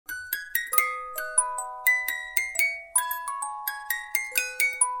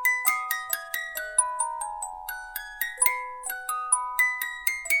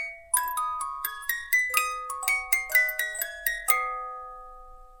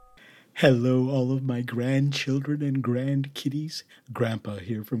Hello, all of my grandchildren and grandkiddies. Grandpa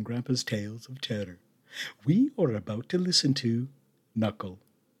here from Grandpa's Tales of Terror. We are about to listen to Knuckle,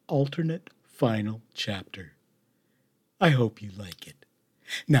 alternate final chapter. I hope you like it.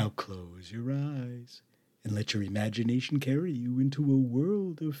 Now close your eyes and let your imagination carry you into a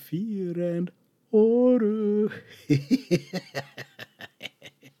world of fear and horror.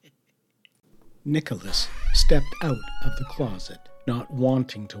 Nicholas stepped out of the closet, not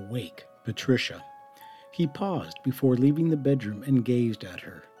wanting to wake Patricia. He paused before leaving the bedroom and gazed at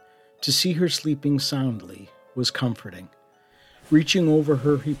her. To see her sleeping soundly was comforting. Reaching over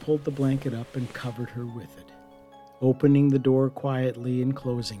her, he pulled the blanket up and covered her with it. Opening the door quietly and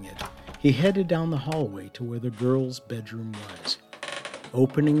closing it, he headed down the hallway to where the girl's bedroom was.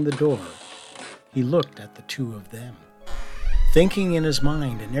 Opening the door, he looked at the two of them. Thinking in his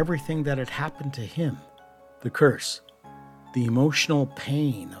mind and everything that had happened to him, the curse, the emotional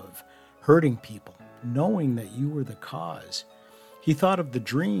pain of hurting people, knowing that you were the cause. He thought of the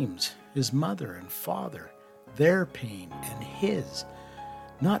dreams, his mother and father, their pain and his,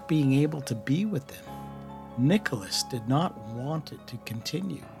 not being able to be with them. Nicholas did not want it to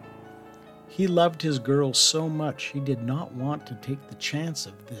continue. He loved his girls so much he did not want to take the chance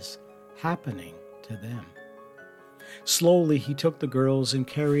of this happening to them. Slowly he took the girls and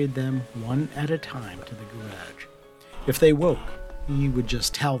carried them one at a time to the garage. If they woke, he would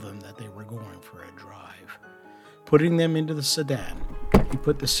just tell them that they were going for a drive. Putting them into the sedan, he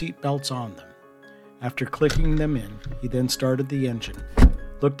put the seat belts on them. After clicking them in, he then started the engine,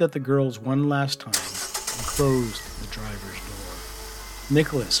 looked at the girls one last time, and closed the driver's door.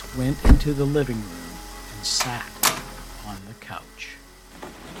 Nicholas went into the living room and sat on the couch.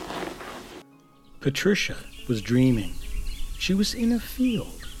 Patricia was dreaming. She was in a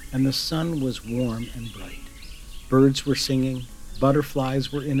field, and the sun was warm and bright. Birds were singing,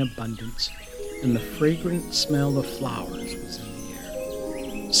 butterflies were in abundance, and the fragrant smell of flowers was in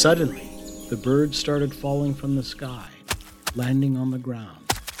the air. Suddenly, the birds started falling from the sky, landing on the ground,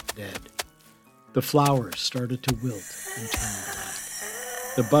 dead. The flowers started to wilt and turn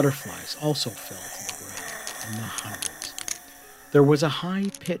black. The butterflies also fell to the ground in the hundreds. There was a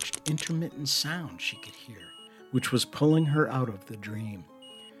high-pitched, intermittent sound she could hear, which was pulling her out of the dream.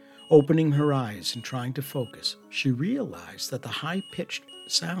 Opening her eyes and trying to focus, she realized that the high-pitched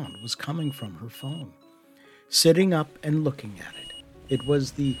sound was coming from her phone. Sitting up and looking at it, it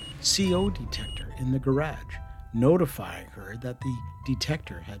was the CO detector in the garage, notifying her that the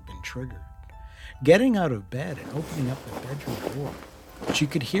detector had been triggered. Getting out of bed and opening up the bedroom door, she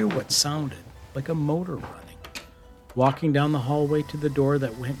could hear what sounded like a motor running. Walking down the hallway to the door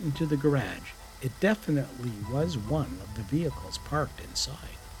that went into the garage, it definitely was one of the vehicles parked inside.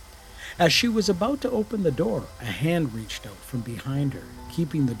 As she was about to open the door, a hand reached out from behind her,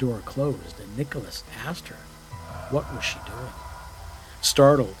 keeping the door closed, and Nicholas asked her, what was she doing?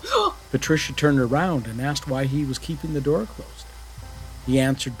 Startled, Patricia turned around and asked why he was keeping the door closed. He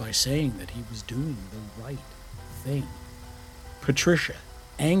answered by saying that he was doing the right thing. Patricia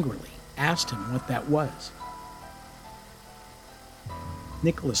angrily asked him what that was.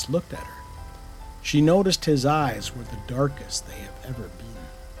 Nicholas looked at her. She noticed his eyes were the darkest they have ever been.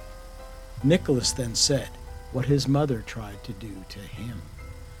 Nicholas then said what his mother tried to do to him.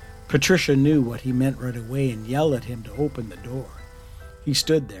 Patricia knew what he meant right away and yelled at him to open the door. He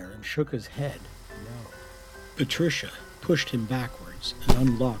stood there and shook his head, no. Patricia pushed him backwards and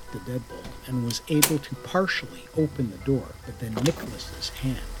unlocked the deadbolt and was able to partially open the door, but then Nicholas's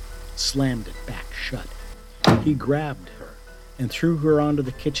hand slammed it back shut. He grabbed her and threw her onto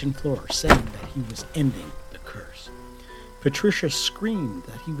the kitchen floor, saying that he was ending the curse. Patricia screamed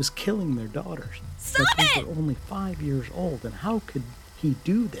that he was killing their daughters, Stop that they it! were only 5 years old, and how could he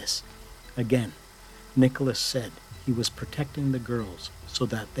do this? Again, Nicholas said he was protecting the girls so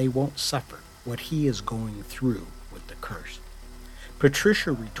that they won't suffer what he is going through with the curse.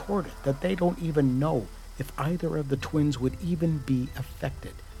 Patricia retorted that they don't even know if either of the twins would even be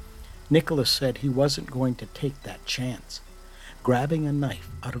affected. Nicholas said he wasn't going to take that chance. Grabbing a knife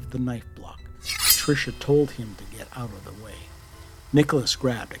out of the knife block, Patricia told him to get out of the way. Nicholas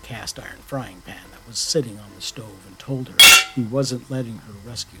grabbed a cast-iron frying pan that was sitting on the stove and told her he wasn't letting her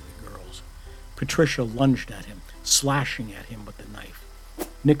rescue the girls. Patricia lunged at him, slashing at him with the knife.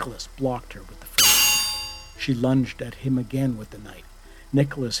 Nicholas blocked her with the frying pan. She lunged at him again with the knife.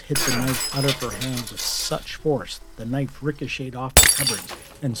 Nicholas hit the knife out of her hand with such force the knife ricocheted off the cupboards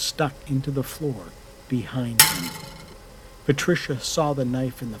and stuck into the floor behind him. Patricia saw the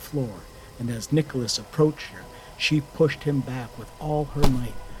knife in the floor, and as Nicholas approached her, she pushed him back with all her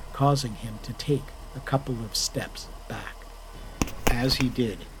might, causing him to take a couple of steps back. As he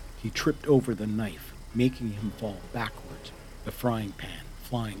did, He tripped over the knife, making him fall backwards, the frying pan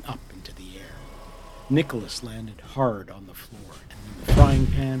flying up into the air. Nicholas landed hard on the floor, and then the frying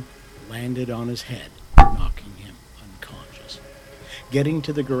pan landed on his head, knocking him unconscious. Getting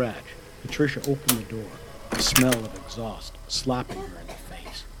to the garage, Patricia opened the door, the smell of exhaust slapping her in the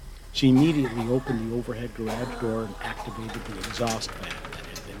face. She immediately opened the overhead garage door and activated the exhaust fan that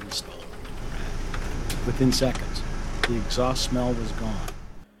had been installed in the garage. Within seconds, the exhaust smell was gone.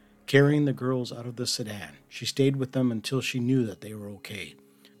 Carrying the girls out of the sedan, she stayed with them until she knew that they were okay.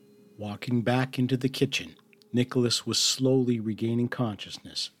 Walking back into the kitchen, Nicholas was slowly regaining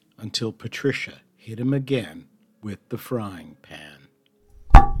consciousness until Patricia hit him again with the frying pan.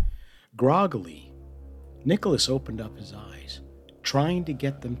 Groggily, Nicholas opened up his eyes, trying to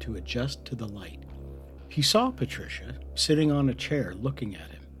get them to adjust to the light. He saw Patricia sitting on a chair looking at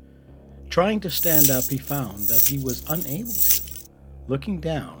him. Trying to stand up, he found that he was unable to. Looking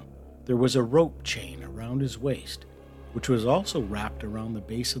down, there was a rope chain around his waist, which was also wrapped around the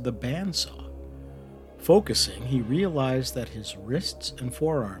base of the bandsaw. Focusing, he realized that his wrists and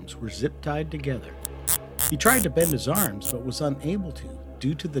forearms were zip-tied together. He tried to bend his arms, but was unable to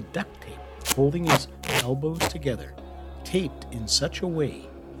due to the duct tape holding his elbows together, taped in such a way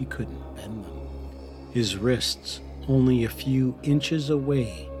he couldn't bend them. His wrists only a few inches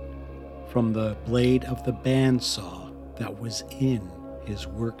away from the blade of the bandsaw that was in his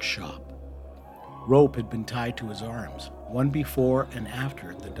workshop. Rope had been tied to his arms, one before and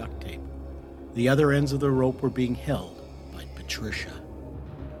after the duct tape. The other ends of the rope were being held by Patricia.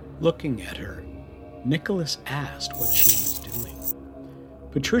 Looking at her, Nicholas asked what she was doing.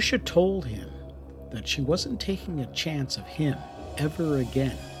 Patricia told him that she wasn't taking a chance of him ever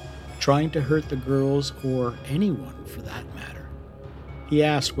again, trying to hurt the girls or anyone for that matter. He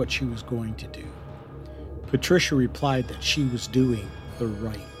asked what she was going to do. Patricia replied that she was doing the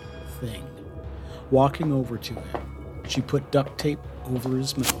right thing. Walking over to him, she put duct tape over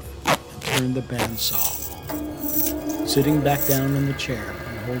his mouth and turned the bandsaw on. Sitting back down in the chair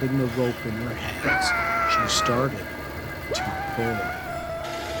and holding the rope in her hands, she started to pull.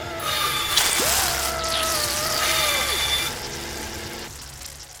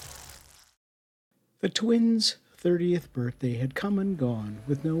 The twins' 30th birthday had come and gone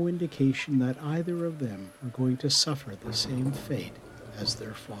with no indication that either of them were going to suffer the same fate as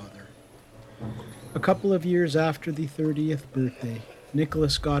their father. A couple of years after the 30th birthday,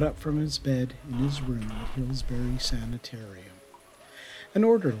 Nicholas got up from his bed in his room at Hillsbury Sanitarium. An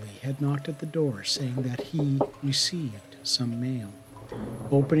orderly had knocked at the door saying that he received some mail.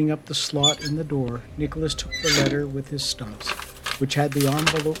 Opening up the slot in the door, Nicholas took the letter with his stumps, which had the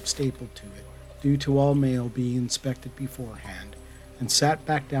envelope stapled to it, due to all mail being inspected beforehand, and sat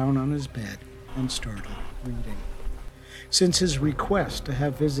back down on his bed and started reading. Since his request to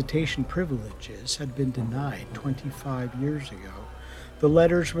have visitation privileges had been denied 25 years ago, the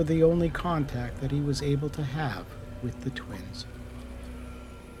letters were the only contact that he was able to have with the twins.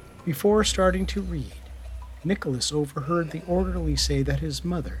 Before starting to read, Nicholas overheard the orderly say that his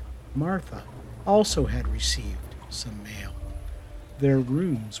mother, Martha, also had received some mail. Their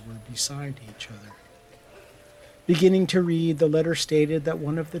rooms were beside each other. Beginning to read, the letter stated that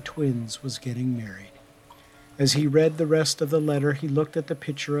one of the twins was getting married. As he read the rest of the letter, he looked at the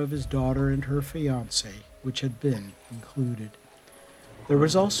picture of his daughter and her fiancé, which had been included. There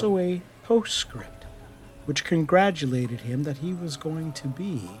was also a postscript, which congratulated him that he was going to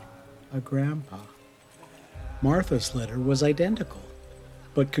be a grandpa. Martha's letter was identical,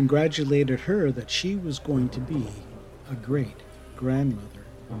 but congratulated her that she was going to be a great grandmother.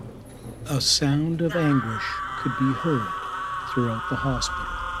 A sound of anguish could be heard throughout the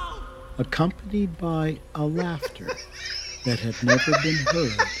hospital, accompanied by a laughter that had never been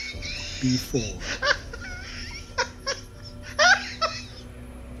heard before.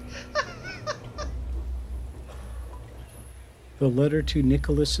 The letter to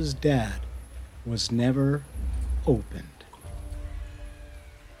Nicholas's dad was never opened.